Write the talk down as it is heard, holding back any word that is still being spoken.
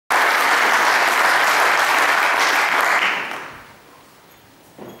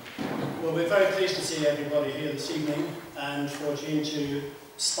we're very pleased to see everybody here this evening and for Jean to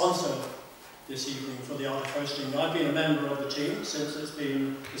sponsor this evening for the art of hosting. I've been a member of the team since it's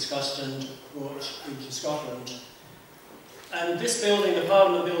been discussed and brought into Scotland. And this building, the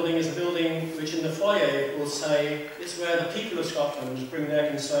Parliament building, is a building which in the foyer will say it's where the people of Scotland bring their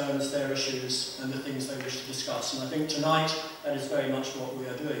concerns, their issues and the things they wish to discuss. And I think tonight that is very much what we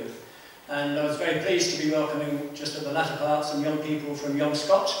are doing. And I was very pleased to be welcoming just at the latter part some young people from Young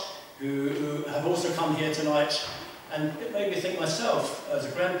Scot who have also come here tonight. And it made me think myself, as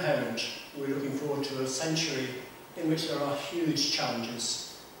a grandparent, we're looking forward to a century in which there are huge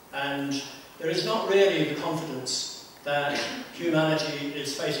challenges. And there is not really the confidence that humanity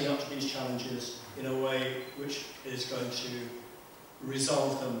is facing up to these challenges in a way which is going to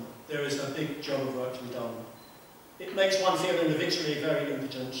resolve them. There is a big job of work to be done. It makes one feel individually very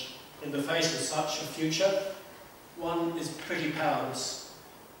impotent. In the face of such a future, one is pretty powerless.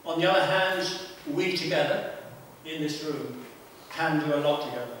 On the other hand, we together, in this room, can do a lot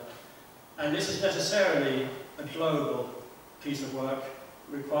together. And this is necessarily a global piece of work,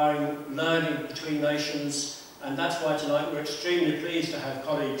 requiring learning between nations, and that's why tonight we're extremely pleased to have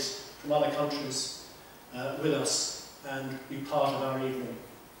colleagues from other countries with us and be part of our evening.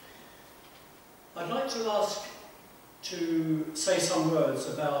 I'd like to ask to say some words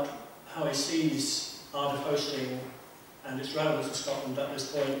about how he sees art of hosting and its relevance to Scotland at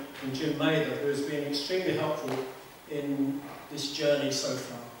this point from Jim Mather, who has been extremely helpful in this journey so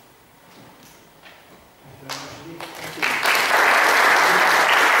far.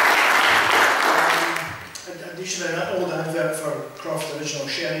 Additionally, an old advert for Croft Original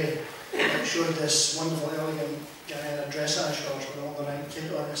Sherry that showed this wonderful, elegant guy in a dressage course with all the right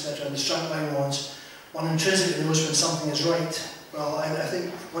kit on, etc. And the strapline was, one intrinsically knows when something is right. Well, I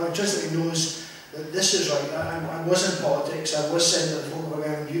think one intrinsically knows that this is right. I was in politics, I was sent to the folk of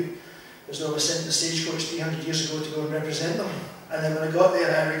Ireland Youth, as though I was sent to Stagecoach 300 years ago to go and represent them. And then when I got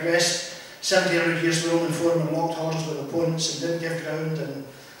there, I regressed 70, 100 years for Roman Forum and locked horns with opponents and didn't give ground and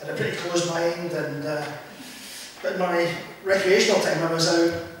had a pretty closed mind. And but in my recreational time, I was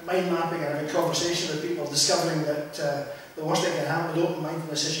out mind mapping and having conversation with people, discovering that the worst thing that can happen with open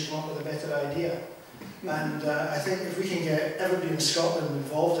mindedness is you come up with a better idea. And I think if we can get everybody in Scotland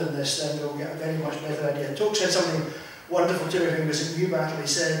involved in this, then we'll get a very much better idea. Toke said something wonderful to me, I think it was at New Battle. He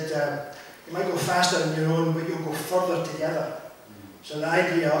said, you might go faster on your own, but you'll go further together. So the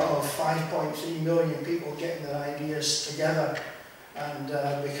idea of 5.3 million people getting their ideas together and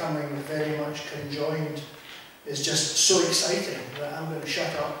becoming very much conjoined is just so exciting that I'm going to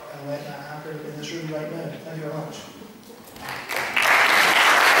shut up and let that happen in this room right now. Thank you very much.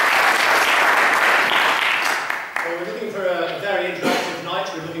 Well, we're looking for a very interactive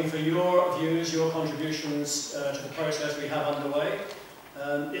night. We're looking for your views, your contributions to the process we have underway.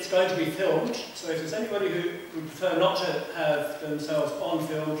 It's going to be filmed, so if there's anybody who would prefer not to have themselves on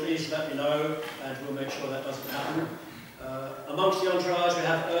film, please let me know and we'll make sure that doesn't happen. Amongst the entourage we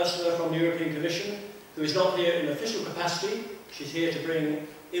have Ursula from the European Commission, who is not here in official capacity. She's here to bring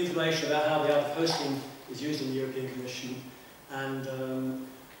information about how the art of hosting is used in the European Commission. And the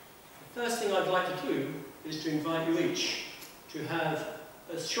first thing I'd like to do is to invite you each to have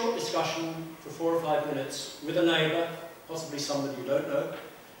a short discussion for 4 or 5 minutes with a neighbour, possibly somebody you don't know,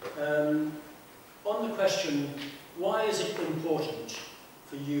 on the question, why is it important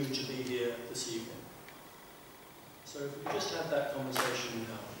for you to be here this evening? So if we just have that conversation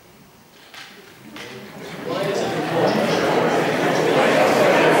now.